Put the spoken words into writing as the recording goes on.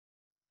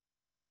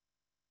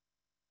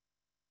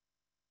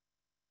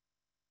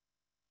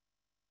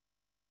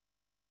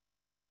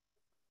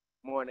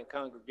morning,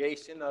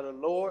 congregation of the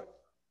Lord.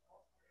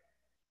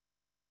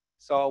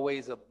 It's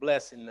always a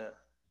blessing to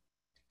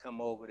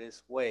come over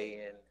this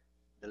way and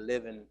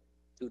deliver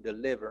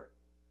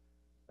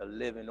the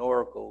living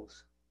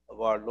oracles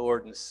of our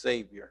Lord and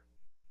Savior,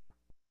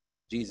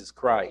 Jesus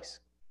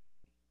Christ.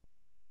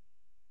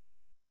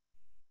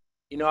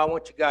 You know, I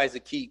want you guys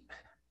to keep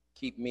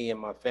me and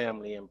my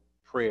family in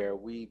prayer.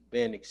 We've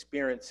been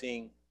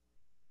experiencing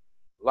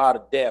a lot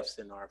of deaths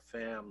in our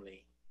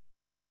family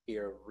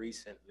here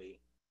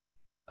recently.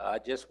 I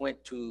just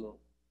went to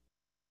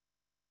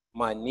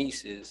my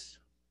niece's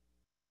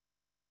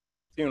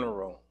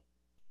funeral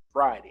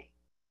Friday,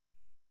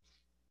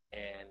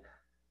 and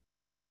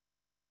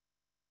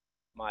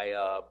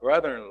my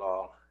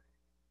brother-in-law,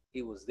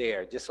 he was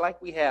there, just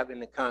like we have in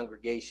the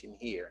congregation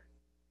here.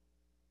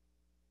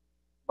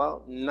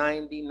 About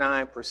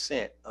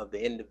 99% of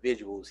the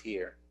individuals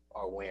here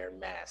are wearing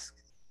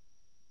masks.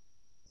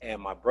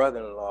 And my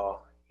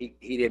brother-in-law,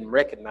 he didn't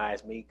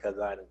recognize me because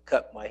I had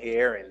cut my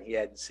hair and he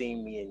hadn't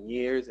seen me in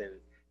years, and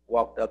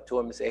walked up to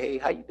him and said, "Hey,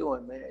 how you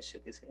doing, man?"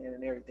 Shook his hand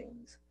and everything.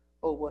 He said,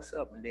 "Oh, what's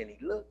up?" And then he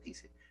looked, he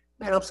said,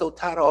 "Man, I'm so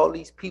tired of all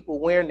these people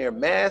wearing their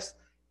masks.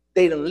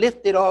 They done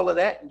lifted all of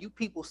that and you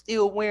people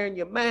still wearing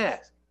your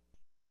mask."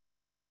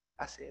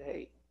 I said,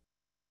 "Hey,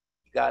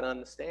 you got to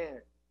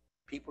understand,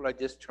 people are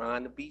just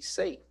trying to be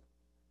safe.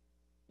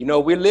 You know,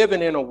 we're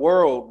living in a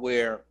world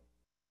where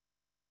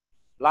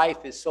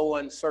life is so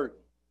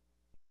uncertain,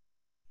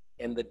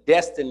 and the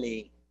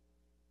destiny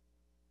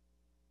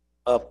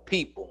of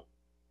people,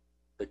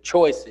 the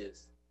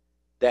choices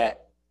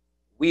that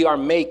we are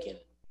making,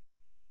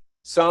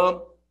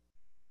 some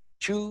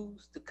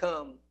choose to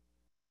come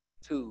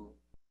to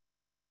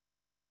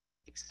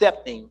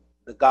accepting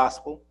the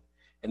gospel,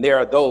 and there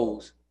are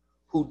those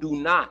who do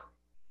not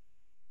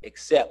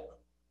accept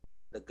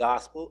the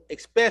gospel,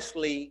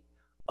 especially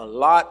a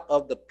lot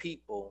of the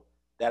people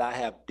that I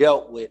have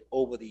dealt with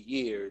over the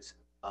years,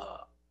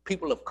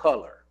 people of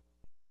color,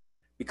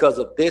 because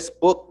of this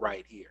book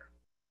right here.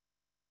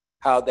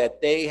 How that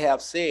they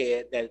have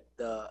said that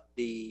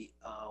the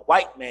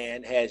white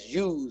man has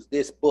used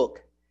this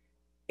book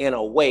in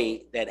a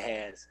way that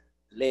has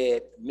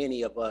led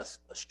many of us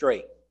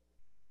astray.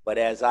 But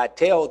as I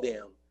tell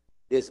them,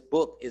 this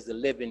book is the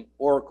living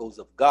oracles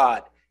of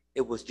God.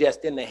 It was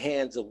just in the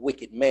hands of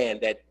wicked man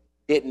that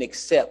didn't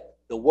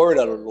accept the word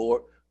of the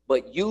Lord,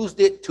 but used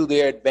it to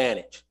their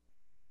advantage.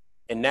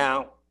 And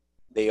now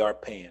they are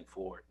paying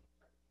for it.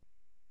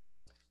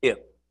 If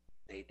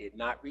they did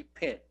not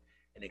repent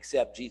and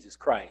accept Jesus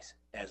Christ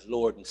as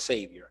Lord and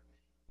Savior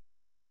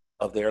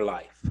of their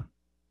life.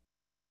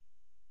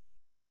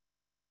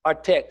 Our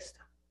text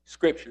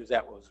scriptures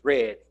that was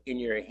read in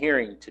your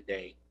hearing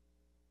today,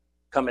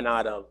 coming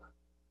out of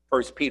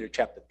 1 Peter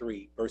chapter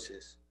 3,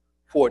 verses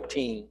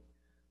 14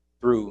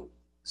 through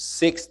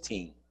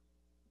 16.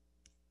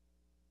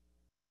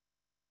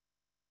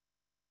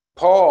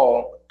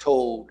 Paul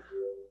told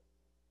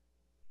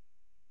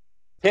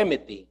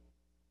Timothy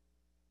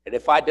that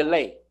if I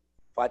delay,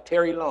 if I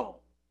tarry long,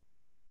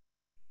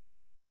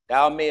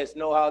 thou mayest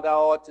know how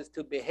thou oughtest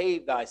to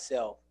behave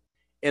thyself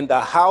in the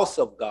house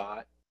of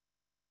God,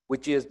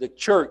 which is the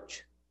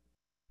church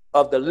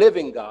of the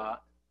living God,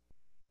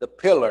 the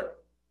pillar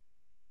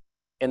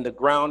and the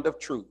ground of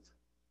truth.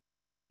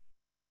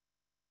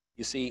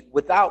 You see,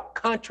 without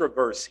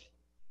controversy,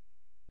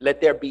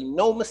 let there be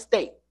no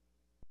mistake.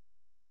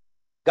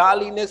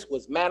 Godliness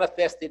was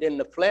manifested in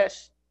the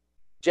flesh,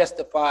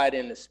 justified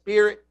in the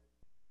spirit,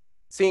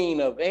 seen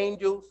of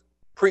angels,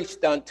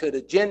 preached unto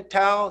the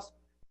Gentiles,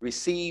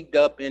 received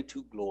up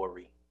into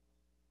glory.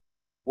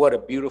 What a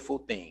beautiful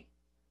thing.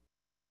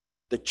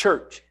 The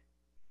church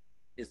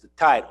is the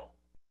title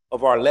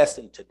of our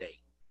lesson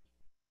today.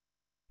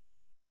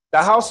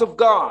 The house of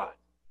God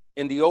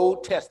in the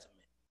Old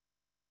Testament,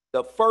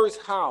 the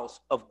first house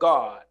of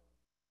God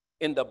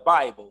in the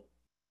Bible,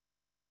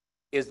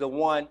 is the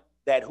one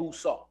that who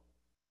saw?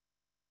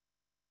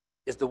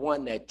 Is the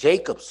one that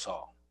Jacob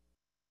saw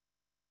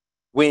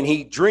when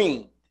he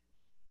dreamed.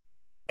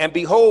 And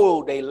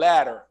behold, a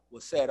ladder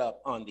was set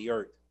up on the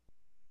earth.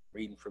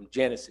 Reading from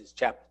Genesis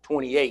chapter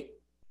 28,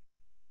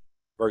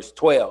 verse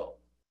 12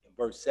 and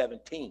verse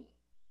 17.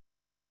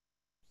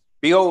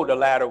 Behold, a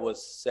ladder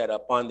was set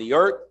up on the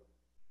earth,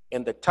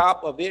 and the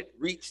top of it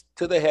reached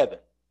to the heaven.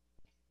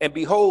 And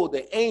behold,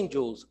 the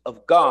angels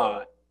of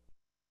God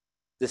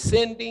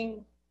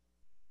ascending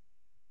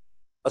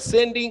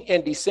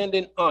and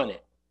descending on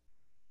it.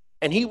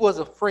 And he was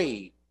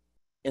afraid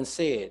and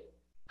said,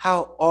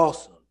 "How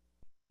awesome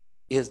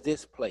is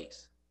this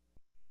place?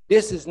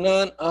 This is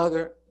none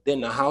other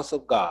than the house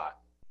of God,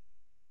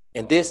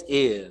 and this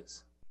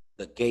is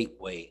the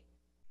gateway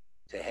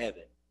to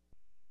heaven."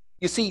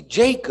 You see,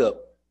 Jacob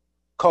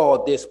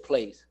called this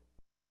place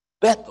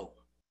Bethel,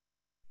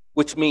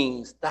 which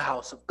means the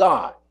house of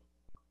God.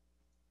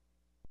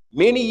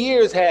 Many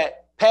years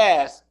had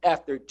passed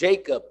after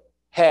Jacob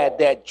had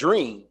that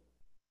dream,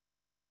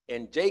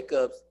 and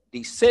Jacob's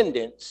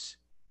descendants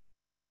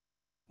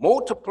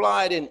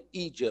multiplied in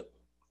Egypt,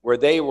 where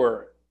they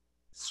were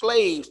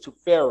slaves to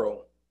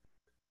Pharaoh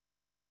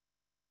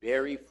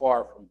very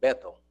far from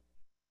Bethel.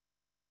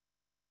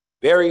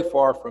 Very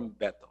far from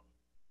Bethel.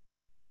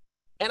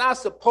 And I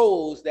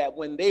suppose that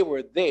when they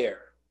were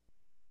there,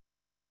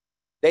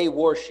 they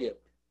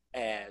worshiped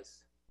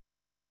as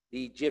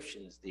the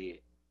Egyptians did,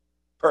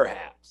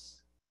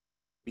 perhaps,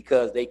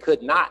 because they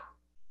could not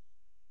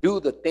do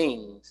the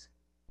things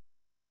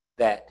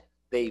that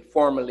they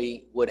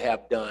formerly would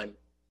have done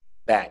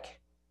back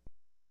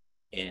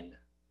in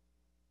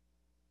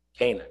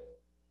Canaan.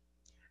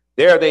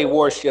 There they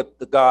worshiped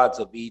the gods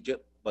of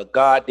Egypt, but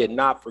God did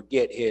not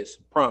forget his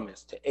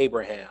promise to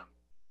Abraham,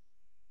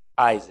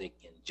 Isaac,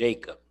 and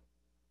Jacob.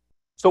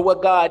 So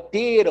what God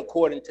did,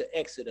 according to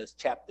Exodus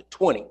chapter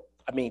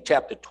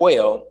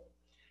 12,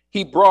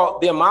 he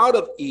brought them out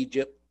of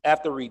Egypt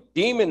after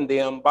redeeming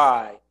them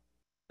by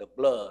the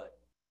blood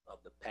of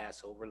the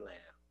Passover lamb.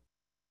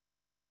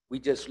 We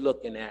just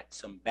looking at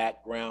some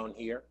background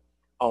here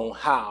on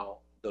how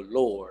the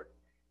Lord,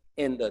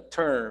 in the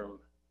term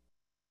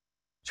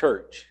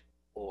church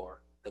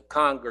or the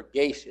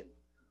congregation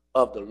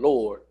of the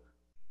Lord,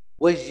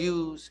 was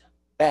used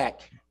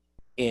back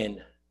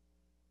in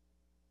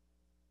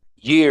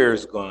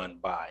years gone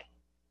by.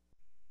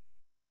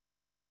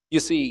 You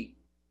see,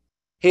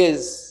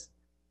 his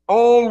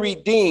own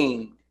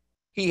redeemed,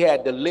 he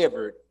had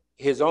delivered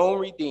his own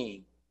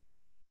redeemed.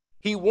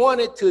 He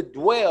wanted to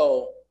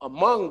dwell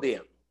among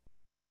them.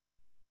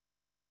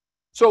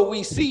 So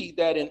we see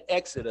that in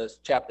Exodus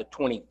chapter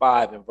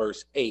 25 and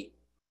verse 8,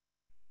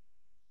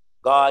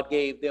 God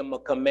gave them a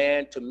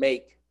command to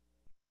make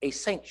a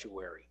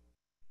sanctuary.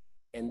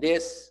 And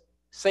this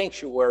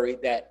sanctuary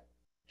that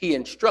he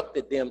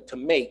instructed them to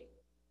make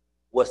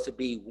was to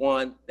be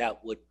one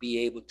that would be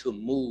able to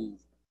move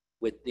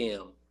with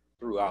them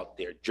throughout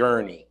their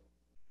journey.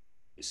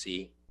 You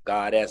see,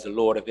 God, as the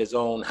Lord of his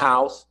own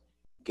house,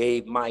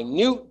 gave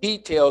minute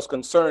details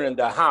concerning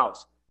the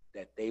house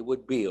that they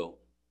would build.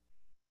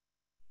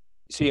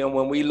 You see, and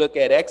when we look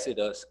at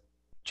Exodus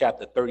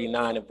chapter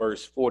 39 and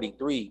verse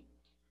 43,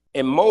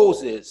 and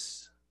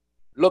Moses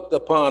looked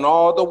upon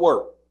all the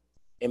work,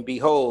 and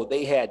behold,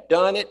 they had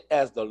done it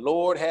as the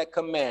Lord had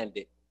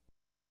commanded.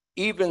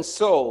 Even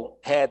so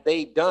had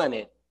they done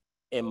it,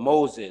 and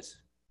Moses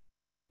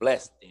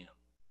blessed them.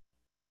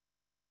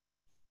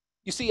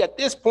 You see, at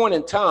this point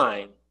in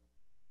time,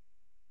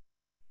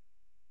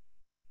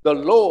 the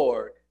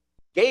Lord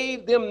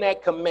gave them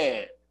that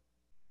command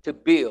to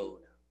build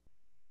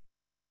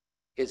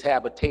his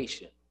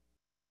habitation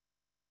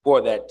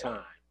for that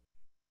time,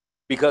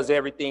 because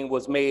everything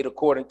was made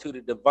according to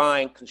the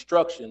divine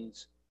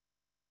constructions.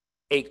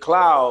 A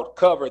cloud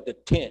covered the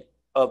tent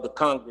of the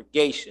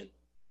congregation,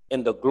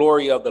 and the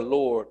glory of the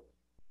Lord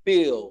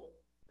filled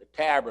the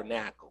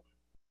tabernacle.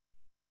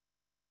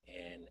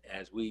 And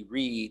as we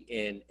read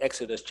in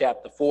Exodus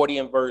chapter 40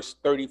 and verse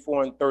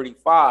 34 and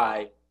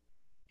 35,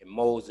 and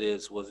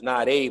Moses was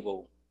not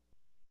able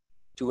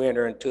to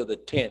enter into the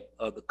tent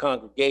of the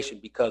congregation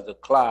because the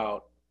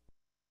cloud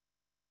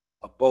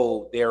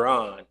abode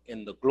thereon,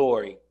 and the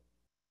glory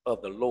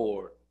of the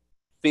Lord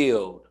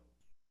filled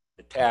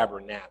the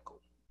tabernacle.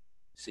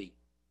 See,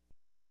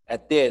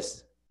 at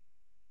this,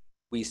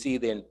 we see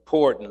the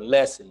important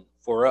lesson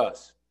for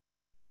us.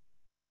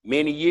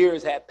 Many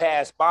years had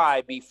passed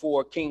by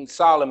before King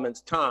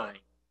Solomon's time,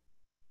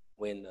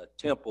 when the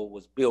temple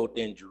was built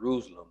in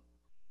Jerusalem,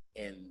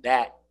 and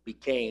that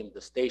became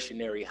the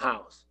stationary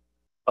house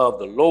of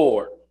the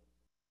Lord.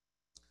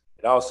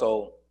 It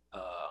also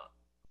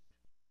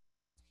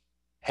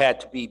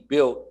had to be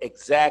built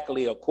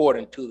exactly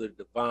according to the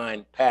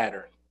divine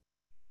pattern,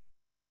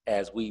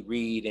 as we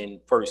read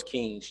in 1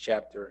 Kings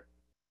chapter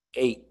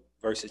 8,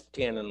 verses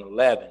 10 and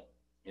 11.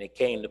 And it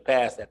came to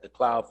pass that the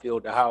cloud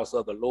filled the house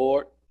of the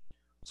Lord,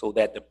 so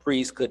that the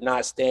priest could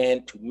not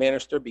stand to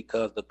minister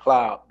because of the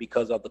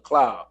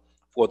cloud,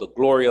 for the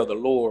glory of the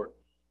Lord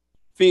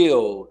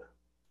filled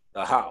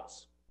the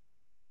house.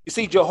 You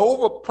see,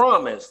 Jehovah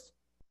promised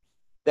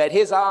that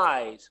his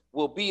eyes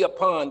will be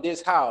upon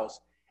this house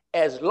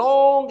as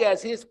long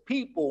as his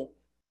people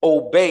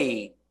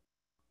obeyed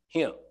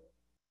him.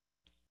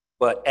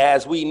 But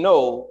as we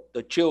know,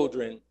 the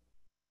children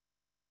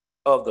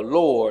of the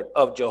Lord,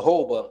 of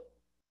Jehovah,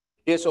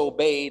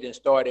 disobeyed and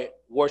started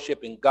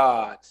worshiping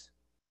gods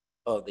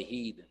of the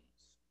heathens.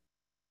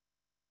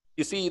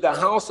 You see, the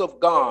house of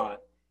God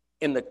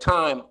in the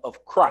time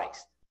of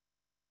Christ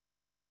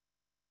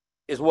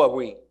is what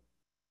we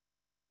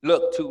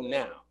look to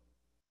now.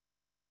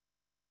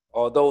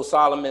 Although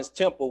Solomon's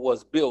temple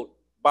was built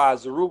by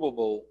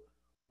Zerubbabel,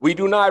 we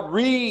do not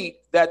read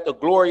that the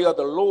glory of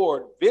the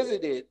Lord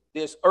visited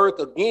this earth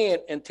again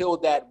until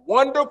that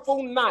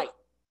wonderful night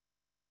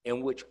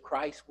in which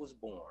Christ was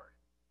born.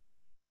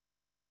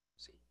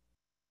 See,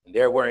 and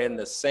there were in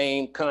the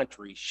same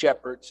country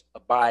shepherds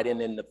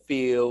abiding in the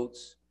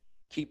fields,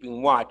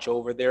 keeping watch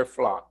over their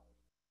flock.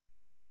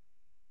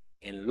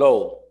 And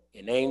lo,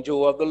 an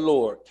angel of the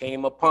Lord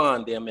came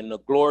upon them, and the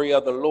glory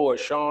of the Lord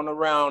shone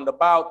around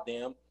about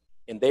them,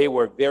 and they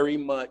were very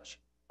much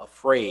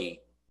afraid.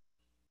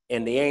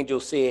 And the angel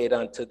said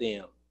unto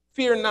them,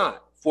 Fear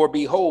not, for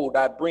behold,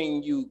 I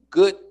bring you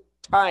good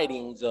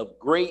tidings of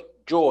great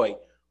joy,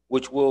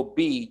 which will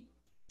be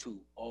to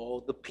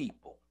all the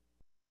people.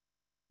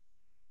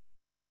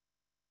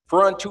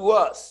 For unto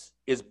us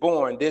is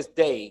born this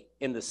day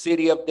in the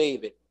city of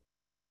David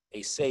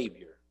a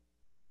Savior,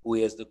 who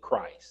is the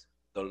Christ,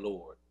 the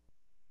Lord.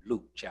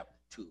 Luke chapter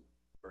 2,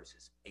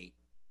 verses 8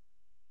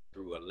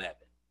 through 11.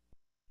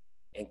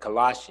 In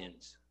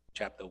Colossians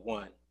chapter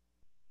 1,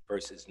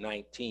 verses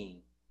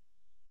 19.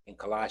 In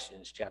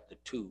Colossians chapter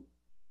 2,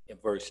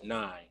 and verse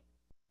 9.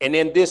 And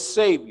in this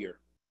Savior,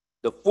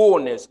 the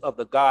fullness of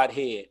the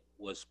Godhead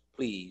was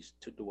pleased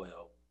to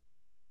dwell.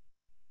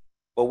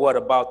 But what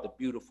about the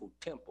beautiful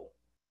temple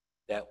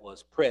that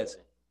was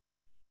present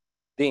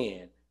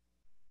then,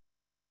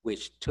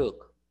 which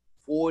took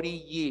 40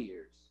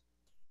 years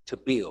to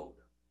build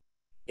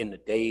in the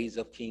days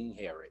of King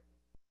Herod?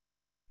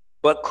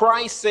 But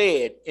Christ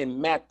said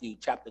in Matthew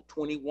chapter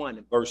 21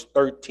 and verse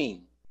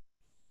 13,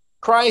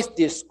 Christ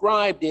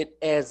described it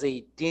as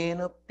a den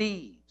of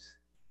thieves,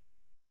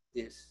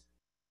 this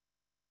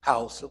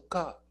house of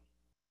God.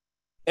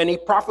 And he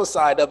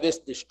prophesied of its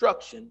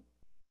destruction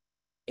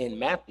in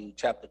Matthew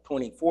chapter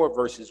 24,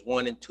 verses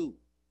 1 and 2.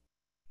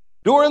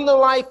 During the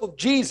life of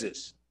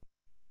Jesus,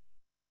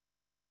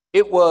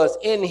 it was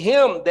in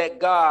him that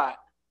God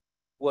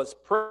was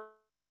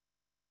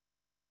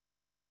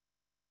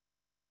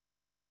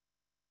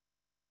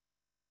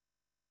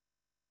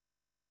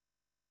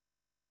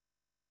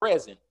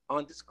present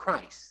on this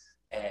Christ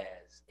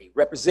as a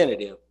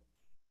representative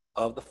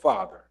of the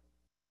Father.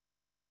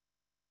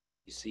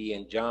 You see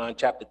in John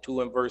chapter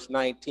 2 and verse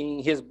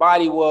 19, his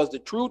body was the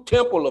true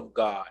temple of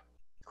God.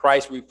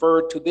 Christ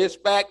referred to this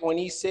fact when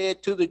he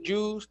said to the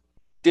Jews,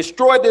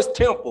 destroy this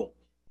temple,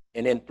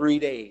 and in 3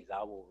 days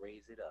I will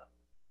raise it up.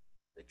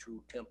 The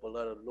true temple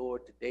of the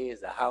Lord today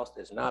is a house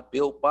that's not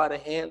built by the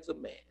hands of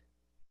man,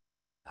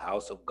 the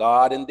house of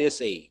God in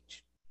this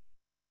age.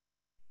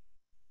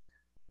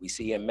 We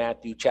see in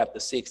Matthew chapter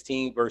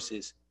 16,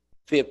 verses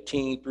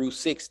 15 through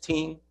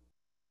 16,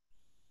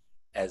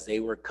 as they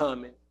were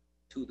coming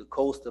to the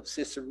coast of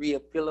Caesarea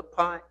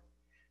Philippi,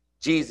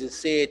 Jesus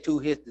said to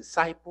his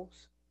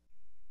disciples,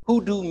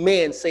 who do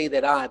men say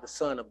that I, the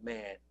Son of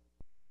Man,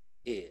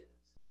 is?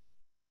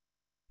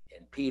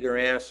 And Peter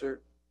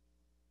answered,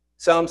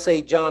 some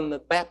say John the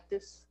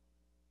Baptist,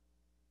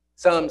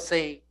 some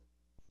say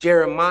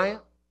Jeremiah,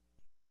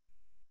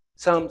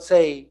 some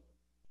say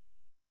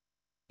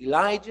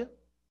Elijah,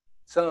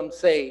 some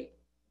say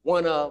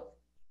one of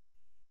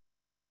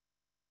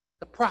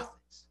the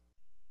prophets.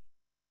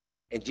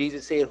 And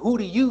Jesus said, who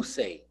do you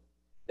say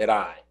that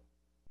I,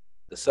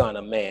 the Son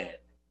of Man,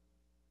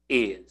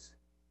 is?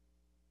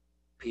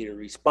 Peter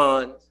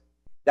responds,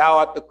 thou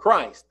art the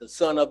Christ, the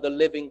Son of the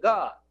living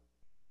God.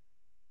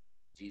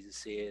 Jesus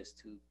says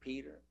to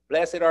Peter,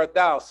 blessed art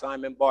thou,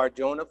 Simon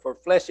Bar-Jonah, for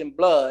flesh and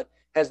blood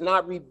has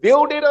not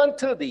revealed it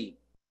unto thee,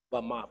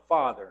 but my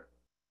Father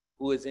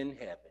who is in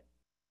heaven.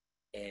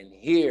 And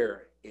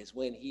here is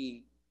when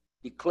he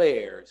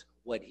declares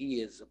what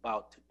he is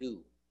about to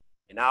do.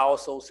 And I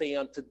also say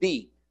unto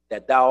thee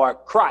that thou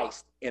art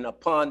Christ, and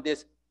upon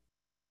this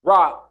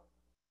rock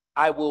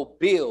I will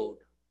build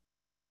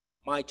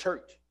my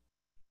church.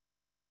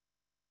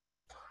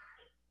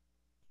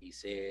 He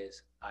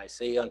says, I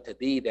say unto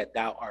thee that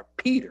thou art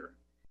Peter,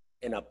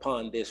 and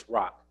upon this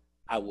rock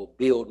I will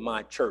build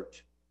my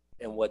church.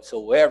 And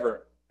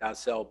whatsoever thou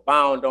shalt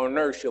bound on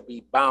earth shall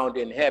be bound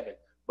in heaven.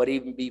 But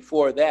even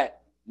before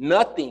that,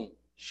 nothing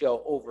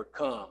shall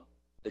overcome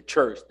the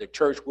church. The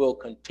church will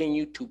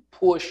continue to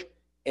push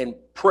and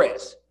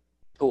press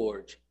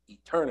towards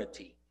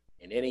eternity.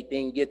 And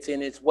anything gets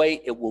in its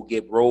way, it will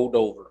get rolled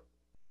over.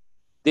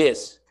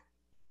 This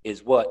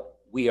is what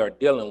we are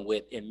dealing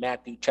with in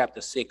Matthew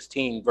chapter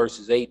 16,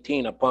 verses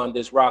 18. Upon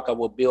this rock I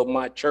will build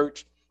my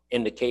church,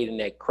 indicating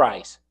that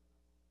Christ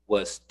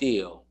was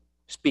still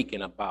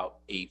speaking about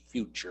a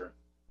future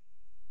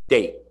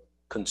date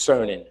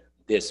concerning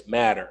this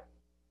matter.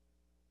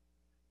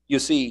 You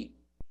see,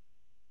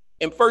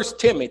 in 1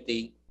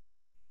 Timothy,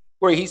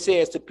 where he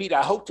says to Peter,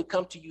 I hope to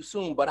come to you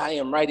soon, but I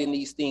am writing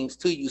these things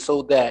to you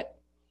so that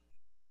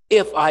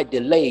if I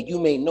delay, you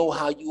may know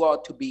how you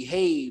ought to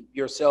behave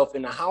yourself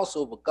in the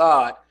household of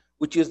God,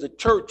 which is the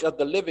church of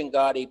the living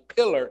God, a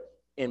pillar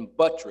and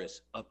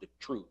buttress of the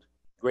truth.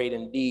 Great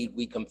indeed,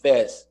 we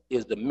confess,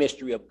 is the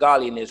mystery of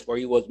godliness, for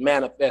he was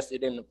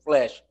manifested in the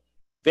flesh,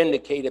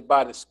 vindicated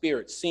by the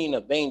Spirit, seen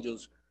of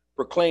angels,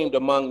 proclaimed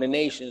among the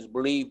nations,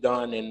 believed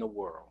on in the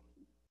world.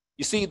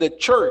 You see, the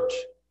church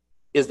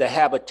is the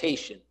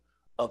habitation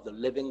of the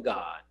living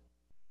God.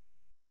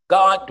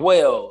 God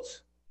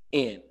dwells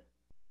in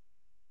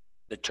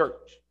the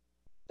church,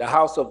 the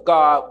house of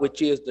God,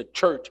 which is the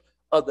church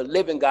of the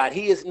living God.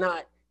 He is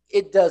not,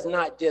 it does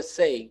not just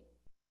say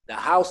the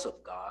house of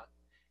God.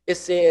 It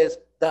says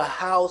the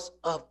house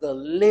of the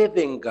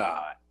living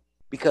God,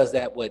 because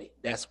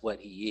that's what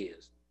he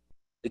is.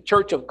 The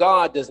church of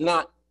God does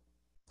not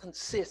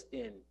consist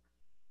in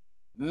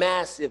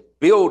massive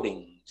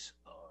buildings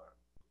or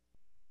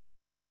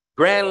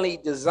grandly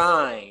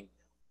designed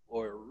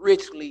or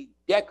richly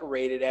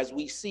decorated as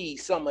we see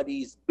some of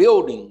these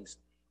buildings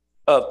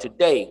of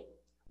today.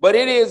 But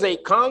it is a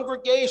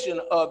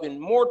congregation of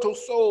immortal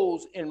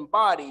souls and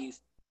bodies,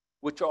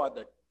 which are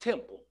the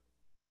temple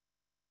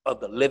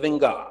of the living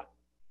God.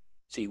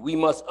 See, we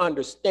must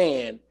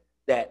understand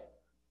that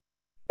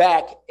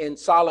back in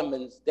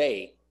Solomon's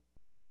day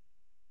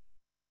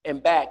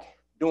and back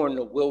during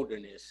the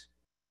wilderness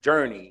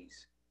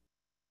journeys,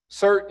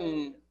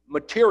 certain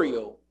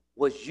material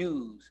was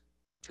used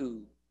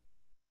to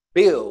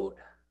build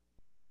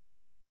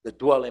the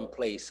dwelling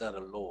place of the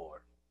Lord.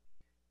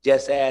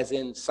 Just as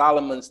in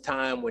Solomon's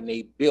time when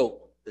they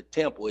built the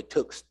temple, it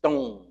took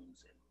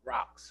stones and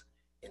rocks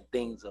and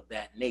things of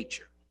that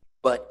nature.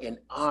 But in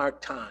our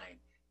time,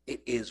 it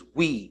is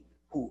we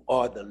who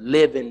are the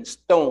living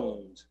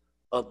stones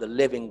of the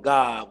living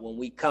God. When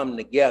we come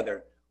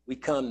together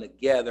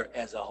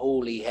as a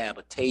holy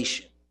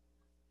habitation.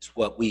 It's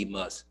what we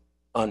must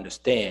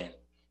understand.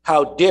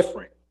 How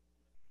different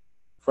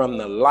from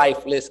the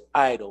lifeless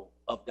idol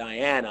of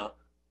Diana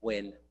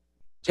when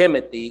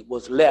Timothy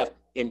was left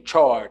in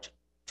charge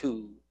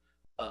to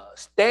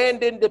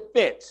stand in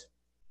defense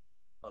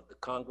of the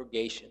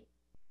congregation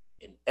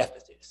in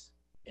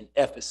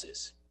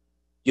Ephesus.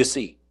 You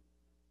see,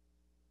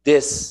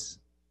 these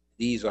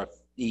are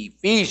the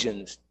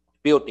Ephesians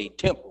built a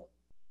temple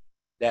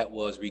that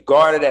was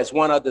regarded as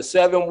one of the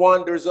 7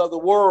 wonders of the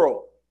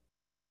world.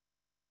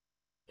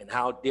 And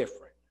how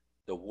different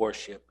the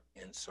worship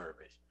and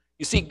service.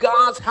 You see,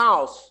 God's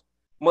house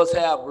must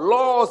have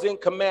laws and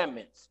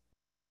commandments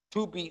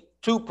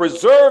to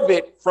preserve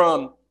it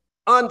from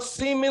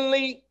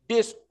unseemly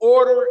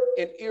disorder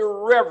and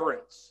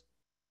irreverence.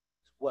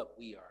 It's what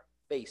we are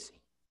facing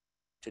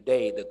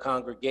today. The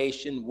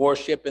congregation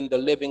worshiping the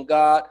living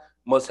God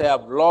must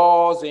have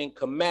laws and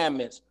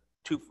commandments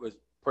to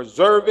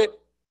preserve it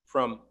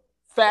from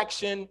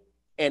faction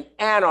and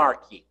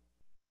anarchy.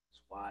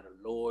 That's why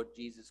the Lord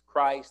Jesus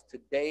Christ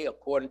today,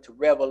 according to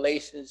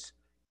Revelations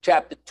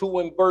chapter 2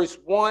 and verse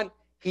 1,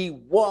 he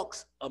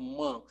walks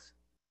amongst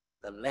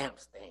the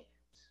lampstands.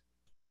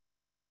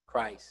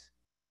 Christ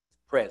is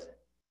present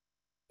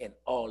in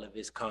all of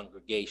his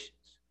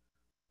congregations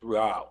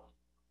throughout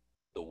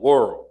the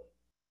world.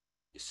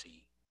 You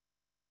see,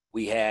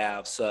 we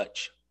have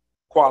such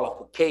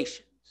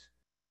qualifications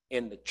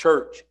in the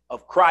church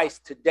of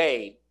Christ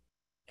today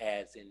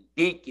as in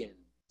deacons,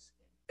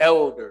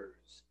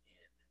 elders,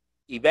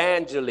 and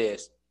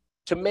evangelists,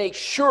 to make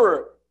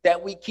sure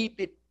that we keep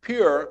it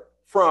pure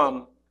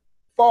from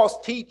false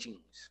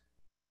teachings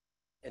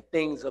and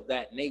things of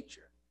that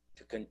nature,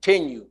 to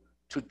continue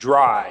to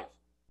drive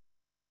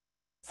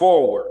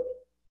forward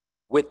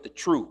with the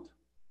truth.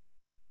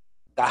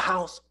 The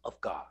house of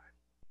God.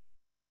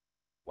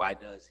 Why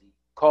does he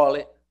call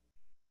it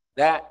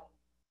that?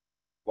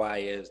 Why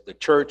is the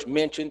church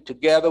mentioned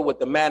together with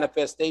the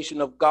manifestation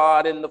of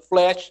God in the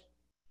flesh?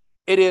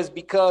 It is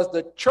because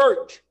the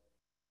church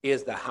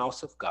is the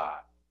house of God.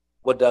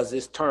 What does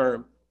this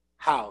term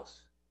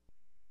house,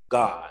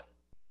 God,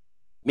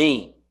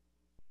 mean?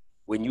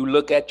 When you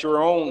look at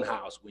your own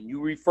house, when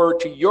you refer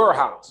to your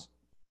house,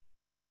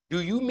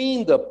 do you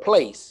mean the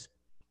place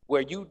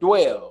where you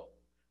dwell,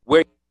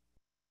 where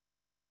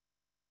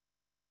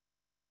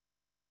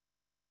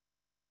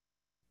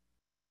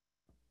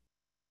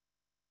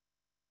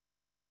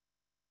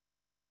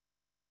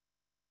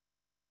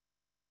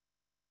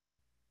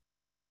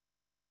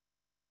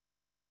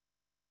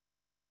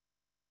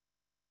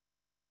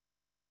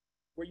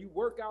you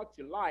work out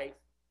your life,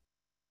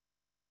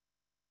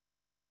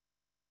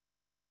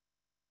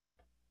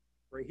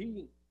 where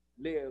he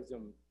lives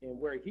and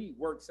where he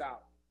works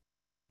out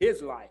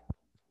his life?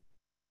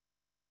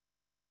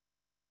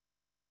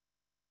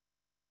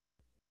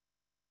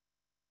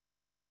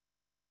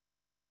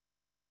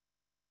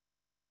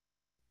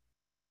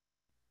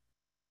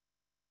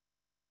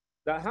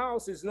 The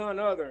house is none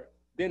other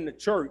than the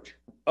church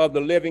of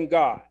the living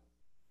God.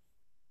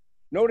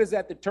 Notice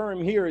that the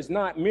term here is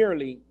not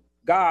merely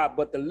God,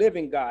 but the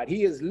living God.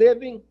 He is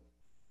living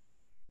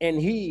and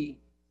he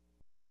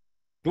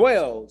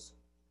dwells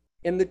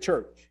in the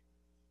church.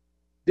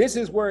 This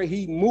is where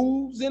he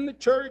moves in the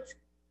church,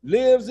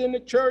 lives in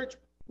the church,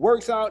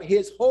 works out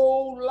his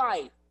whole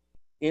life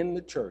in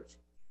the church.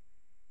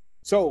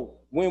 So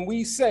when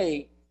we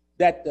say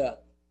that the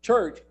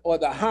church or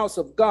the house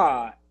of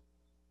God,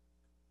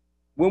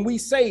 when we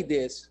say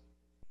this,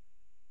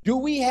 do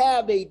we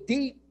have a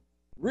deep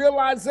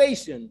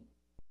realization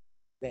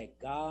that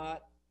God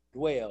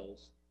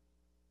dwells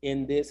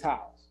in this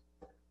house?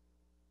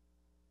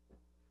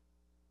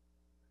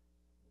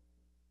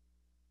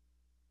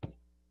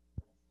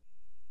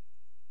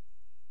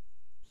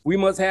 We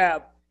must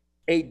have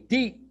a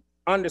deep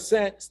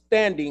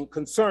understanding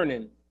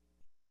concerning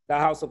the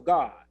house of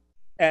God,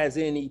 as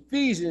in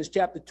Ephesians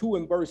chapter 2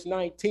 and verse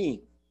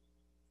 19.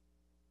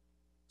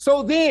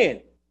 So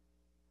then,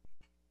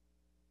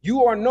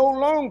 you are no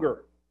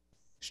longer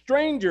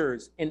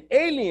strangers and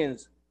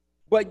aliens,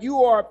 but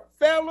you are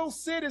fellow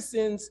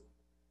citizens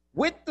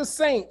with the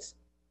saints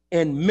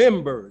and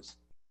members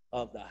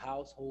of the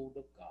household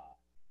of God.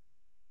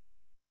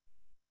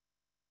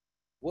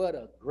 What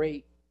a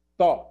great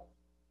thought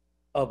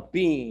of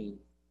being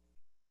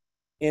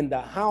in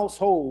the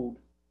household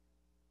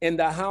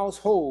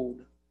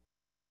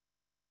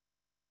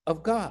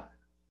of God.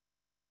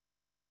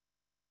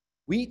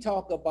 We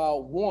talk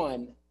about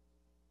one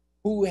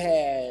who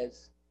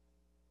has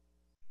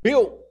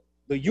built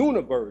the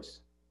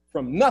universe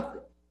from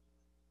nothing.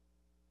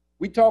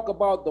 We talk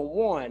about the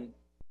one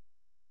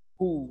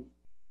who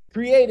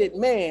created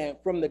man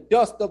from the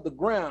dust of the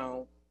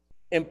ground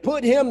and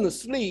put him to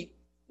sleep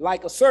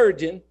like a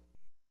surgeon,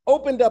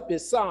 opened up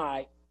his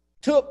side,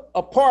 took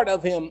a part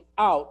of him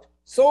out,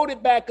 sewed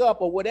it back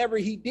up or whatever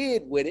he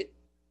did with it,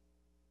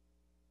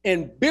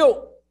 and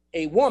built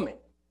a woman.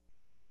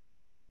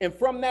 And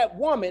from that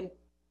woman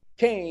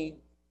came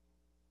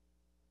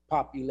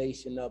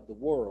population of the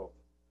world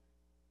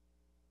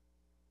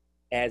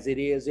as it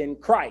is in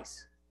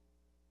Christ.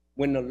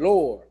 When the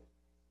Lord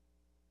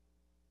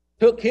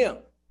took him,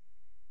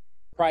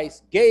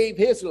 Christ gave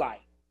his life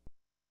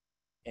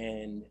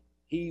and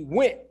he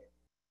went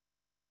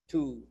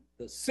to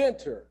the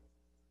center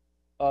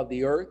of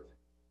the earth,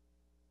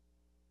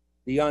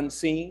 the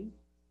unseen,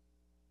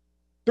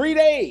 3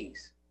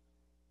 days.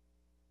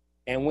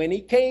 And when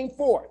he came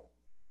forth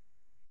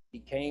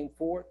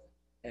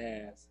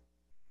as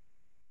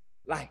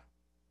life.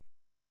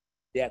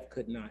 Death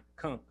could not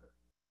conquer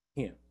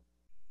him.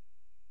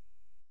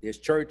 This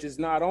church is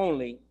not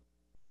only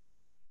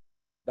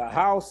the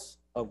house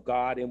of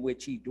God in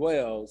which he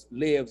dwells,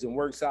 lives, and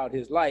works out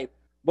his life,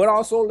 but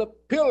also the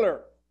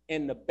pillar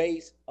and the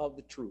base of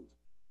the truth.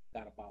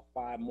 Got about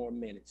 5 more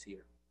minutes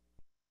here.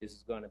 This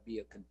is going to be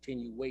a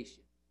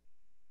continuation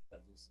of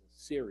this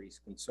series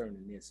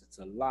concerning this. It's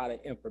a lot of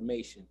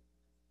information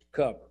to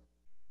cover.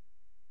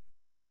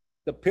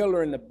 The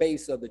pillar and the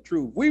base of the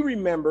truth. We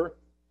remember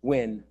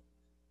when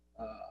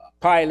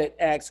Pilate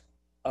asked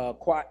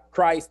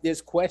Christ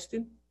this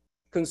question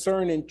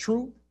concerning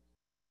truth.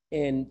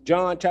 In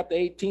John chapter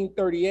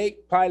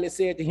 18:38, Pilate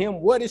said to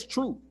him, "What is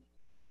truth?"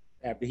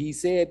 After he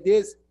said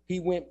this, he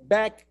went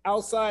back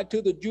outside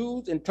to the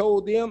Jews and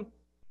told them,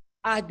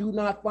 "I do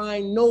not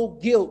find no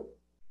guilt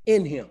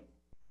in him."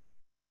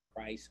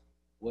 Christ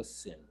was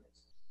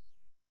sinless.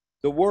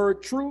 The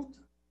word truth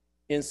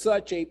in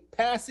such a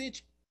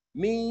passage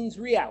means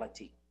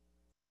reality.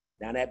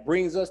 Now that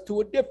brings us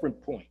to a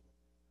different point.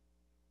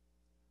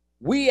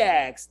 We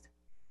asked,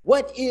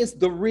 what is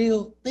the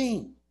real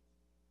thing?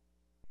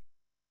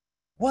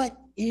 What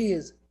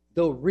is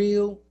the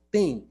real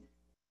thing?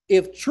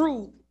 If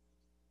truth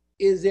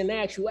is in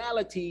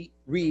actuality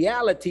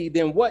reality,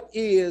 then what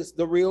is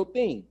the real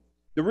thing?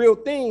 The real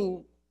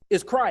thing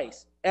is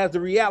Christ as the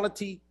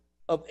reality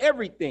of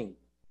everything.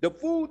 The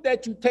food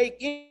that you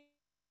take in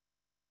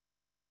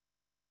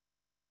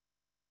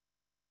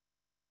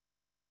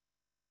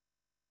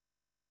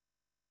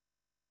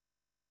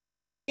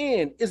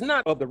is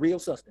not of the real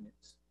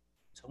sustenance.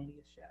 It's only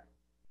a shadow.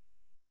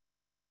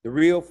 The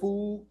real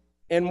food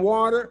and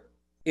water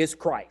is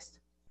Christ.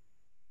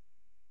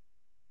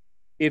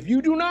 If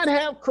you do not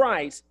have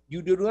Christ,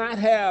 you do not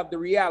have the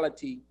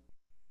reality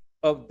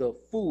of the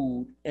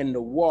food and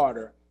the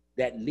water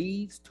that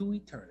leads to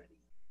eternity.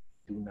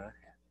 Do not have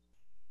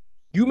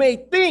it. You may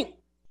think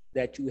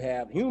that you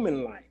have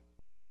human life,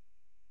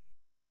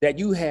 that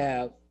you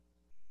have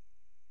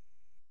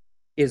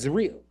is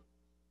real,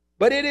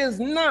 but it is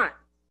not.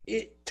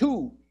 It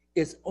too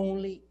is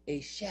only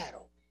a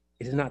shadow.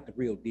 It is not the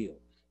real deal.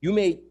 You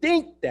may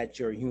think that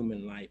your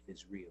human life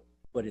is real,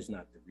 but it's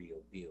not the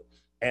real deal.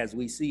 As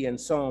we see in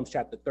Psalms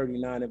chapter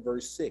 39 and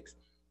verse 6,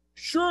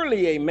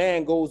 surely a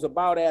man goes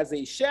about as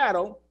a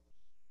shadow,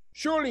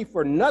 surely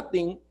for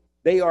nothing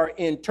they are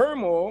in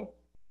turmoil.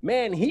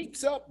 Man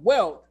heaps up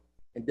wealth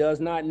and does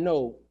not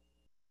know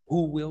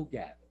who will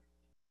gather.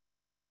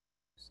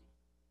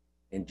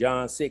 In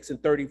John 6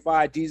 and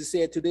 35, Jesus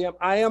said to them,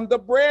 I am the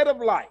bread of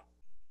life.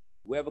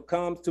 Whoever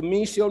comes to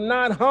me shall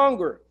not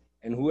hunger,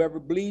 and whoever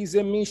believes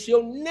in me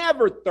shall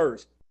never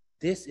thirst.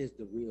 This is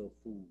the real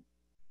food.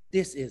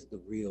 This is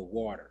the real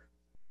water.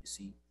 You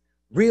see,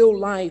 real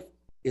life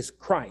is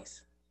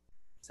Christ.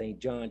 St.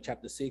 John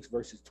chapter 6,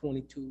 verses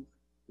 22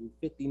 through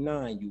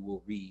 59, you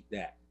will read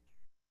that.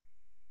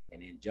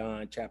 And in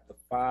John chapter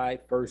 5,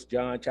 1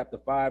 John chapter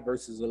 5,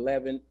 verses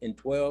 11 and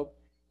 12.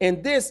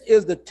 And this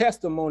is the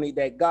testimony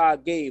that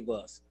God gave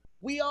us.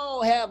 We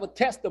all have a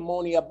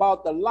testimony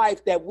about the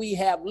life that we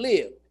have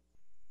lived.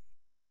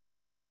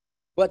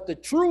 But the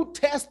true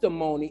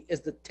testimony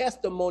is the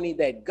testimony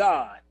that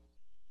God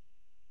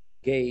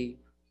gave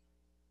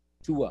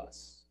to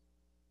us.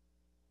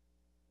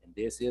 And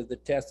this is the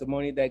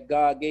testimony that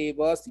God gave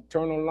us,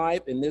 eternal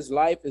life, and this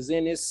life is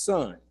in his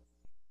Son.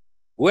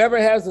 Whoever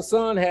has the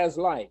Son has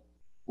life.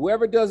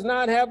 Whoever does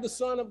not have the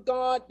Son of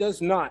God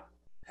does not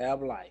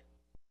have life.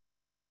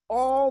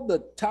 All the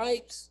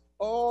types,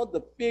 all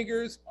the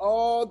figures,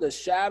 all the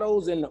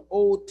shadows in the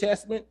Old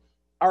Testament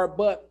are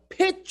but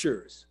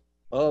pictures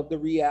of the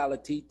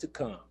reality to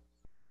come,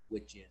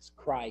 which is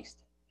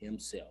Christ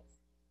himself.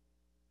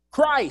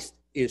 Christ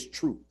is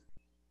truth.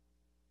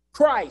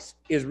 Christ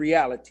is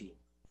reality.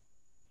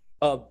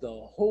 of the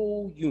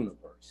whole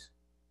universe.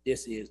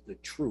 This is the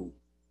true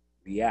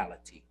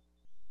reality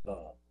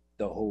of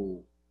the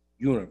whole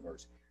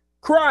universe.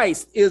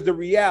 Christ is the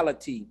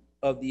reality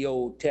of the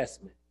Old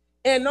Testament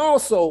and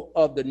also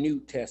of the New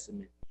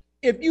Testament.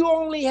 If you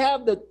only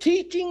have the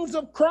teachings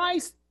of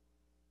Christ,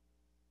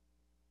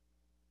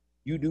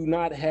 you do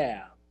not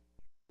have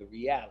the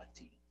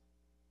reality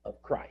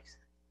of Christ,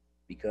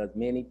 because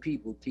many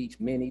people teach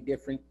many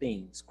different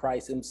things.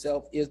 Christ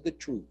himself is the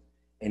truth,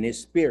 and his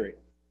spirit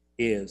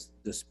is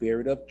the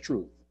spirit of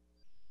truth.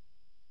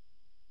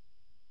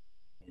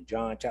 In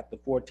John chapter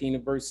 14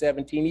 and verse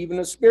 17, even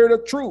the spirit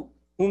of truth,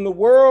 whom the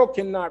world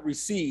cannot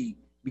receive,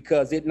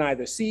 because it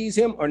neither sees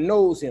him or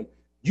knows him.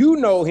 You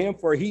know him,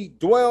 for he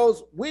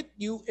dwells with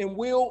you and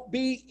will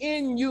be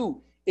in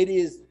you. It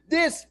is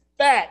this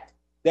fact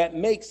that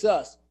makes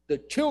us the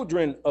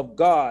children of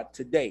God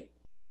today.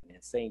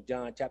 In St.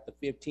 John chapter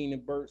 15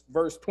 and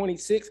verse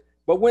 26,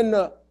 but when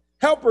the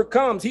helper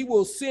comes,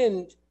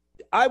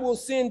 I will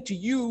send to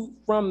you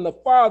from the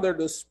Father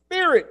the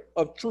Spirit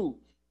of truth,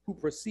 who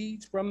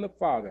proceeds from the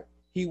Father.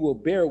 He will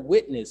bear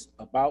witness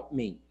about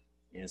me.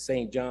 In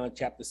St. John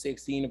chapter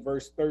 16 and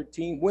verse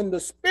 13, when the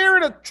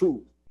Spirit of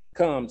truth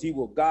comes, he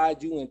will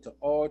guide you into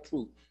all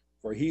truth.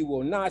 For he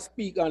will not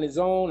speak on his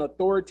own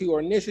authority or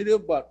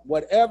initiative, but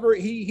whatever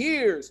he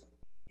hears,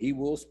 he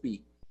will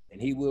speak.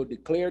 And he will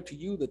declare to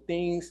you the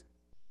things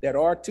that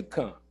are to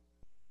come.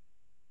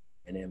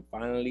 And then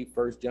finally,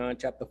 1 John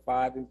chapter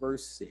 5 and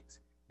verse 6.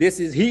 This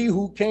is he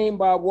who came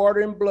by water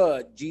and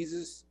blood,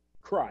 Jesus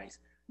Christ.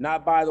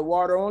 Not by the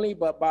water only,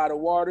 but by the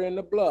water and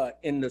the blood.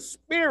 And the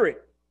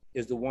Spirit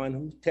is the one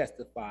who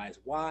testifies.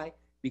 Why?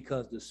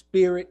 Because the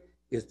Spirit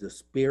is the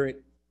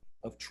Spirit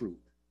of truth.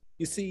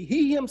 You see,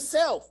 he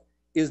himself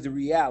is the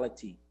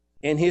reality,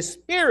 and his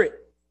Spirit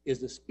is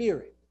the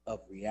Spirit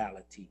of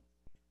reality.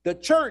 The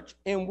church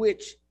in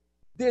which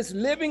this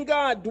living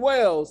God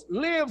dwells,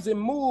 lives, and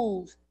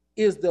moves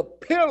is the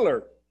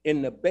pillar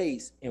in the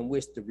base in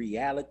which the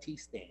reality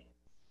stands.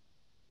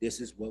 This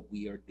is what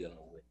we are dealing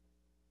with.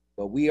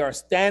 But we are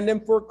standing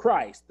for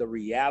Christ, the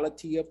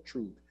reality of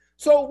truth.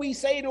 So we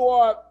say to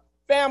our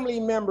family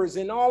members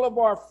and all of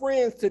our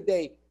friends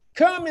today,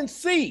 come and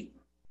see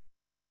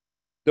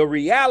the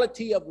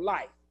reality of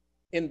life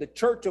in the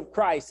church of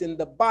Christ, in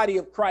the body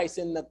of Christ,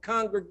 in the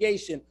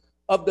congregation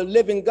of the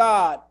living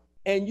God,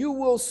 and you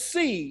will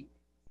see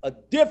a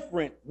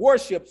different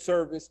worship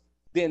service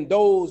than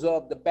those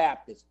of the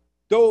Baptists,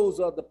 those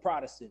of the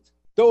Protestants,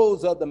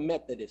 those of the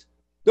Methodists,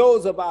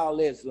 those of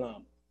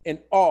Al-Islam, and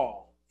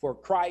all. For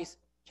Christ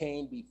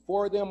came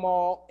before them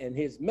all, and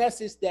his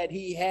message that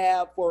he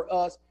have for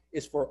us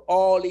is for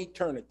all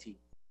eternity.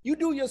 You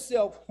do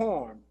yourself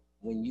harm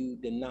when you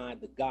deny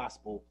the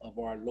gospel of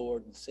our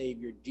Lord and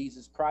Savior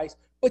Jesus Christ,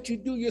 but you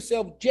do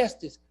yourself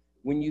justice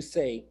when you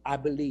say, I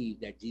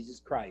believe that Jesus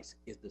Christ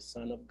is the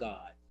Son of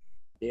God.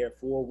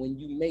 Therefore, when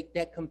you make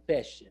that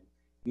confession,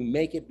 you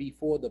make it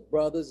before the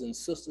brothers and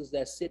sisters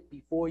that sit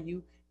before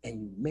you,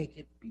 and you make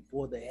it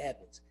before the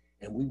heavens.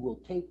 And we will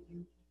take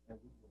you and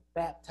we will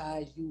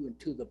baptize you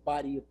into the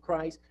body of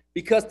Christ,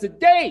 because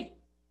today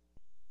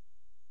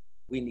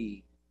we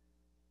need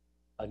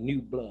a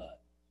new blood.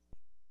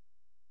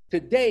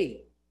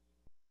 Today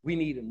we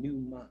need a new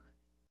mind.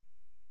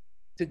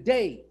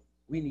 Today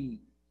we need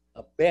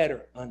a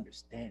better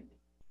understanding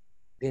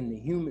than the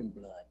human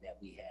blood that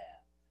we have.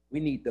 We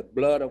need the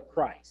blood of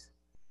Christ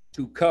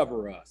to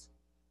cover us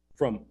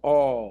from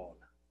all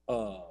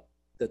of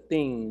the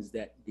things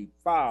that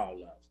defile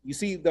us. You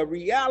see, the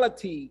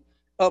reality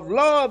of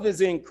love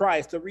is in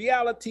Christ. The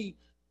reality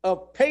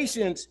of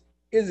patience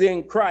is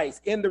in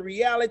Christ. And the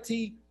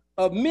reality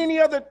of many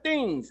other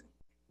things.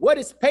 What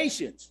is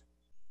patience?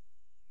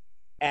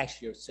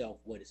 Ask yourself,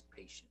 what is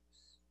patience?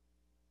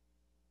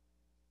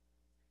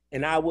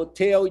 And I will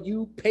tell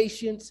you,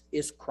 patience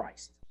is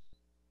Christ.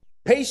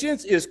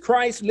 Patience is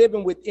Christ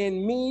living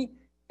within me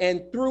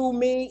and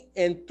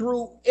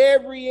through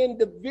every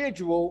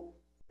individual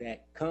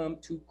that come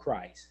to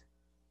Christ.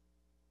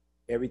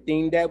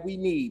 Everything that we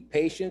need,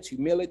 patience,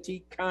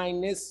 humility,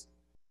 kindness,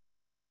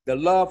 the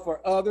love for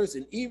others,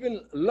 and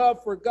even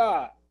love for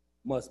God,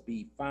 must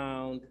be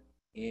found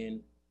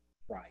in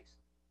Christ.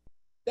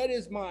 That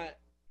is my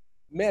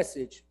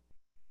message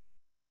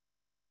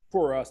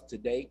for us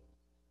today.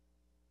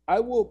 I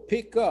will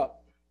pick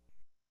up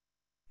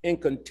and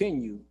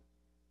continue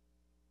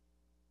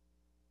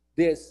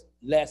this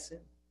lesson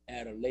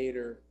at a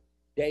later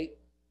date,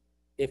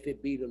 if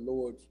it be the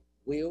Lord's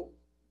will.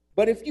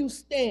 But if you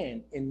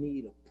stand in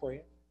need of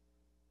prayer,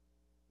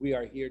 we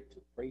are here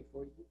to pray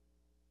for you.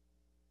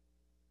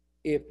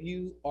 If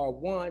you are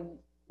one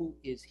who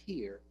is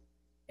here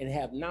and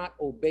have not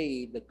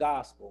obeyed the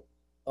gospel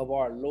of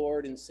our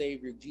Lord and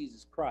Savior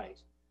Jesus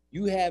Christ,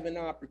 you have an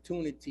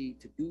opportunity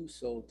to do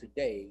so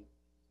today,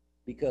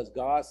 because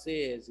God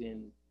says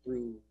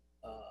through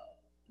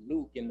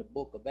Luke in the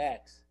book of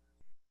Acts,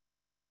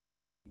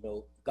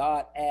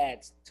 God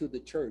adds to the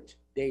church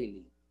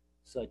daily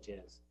such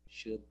as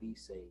should be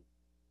saved.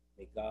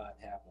 May God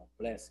have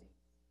a blessing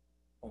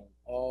on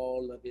all.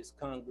 all of his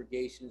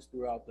congregations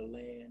throughout the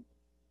land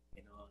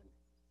and on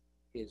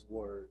his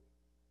word.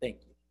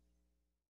 Thank you.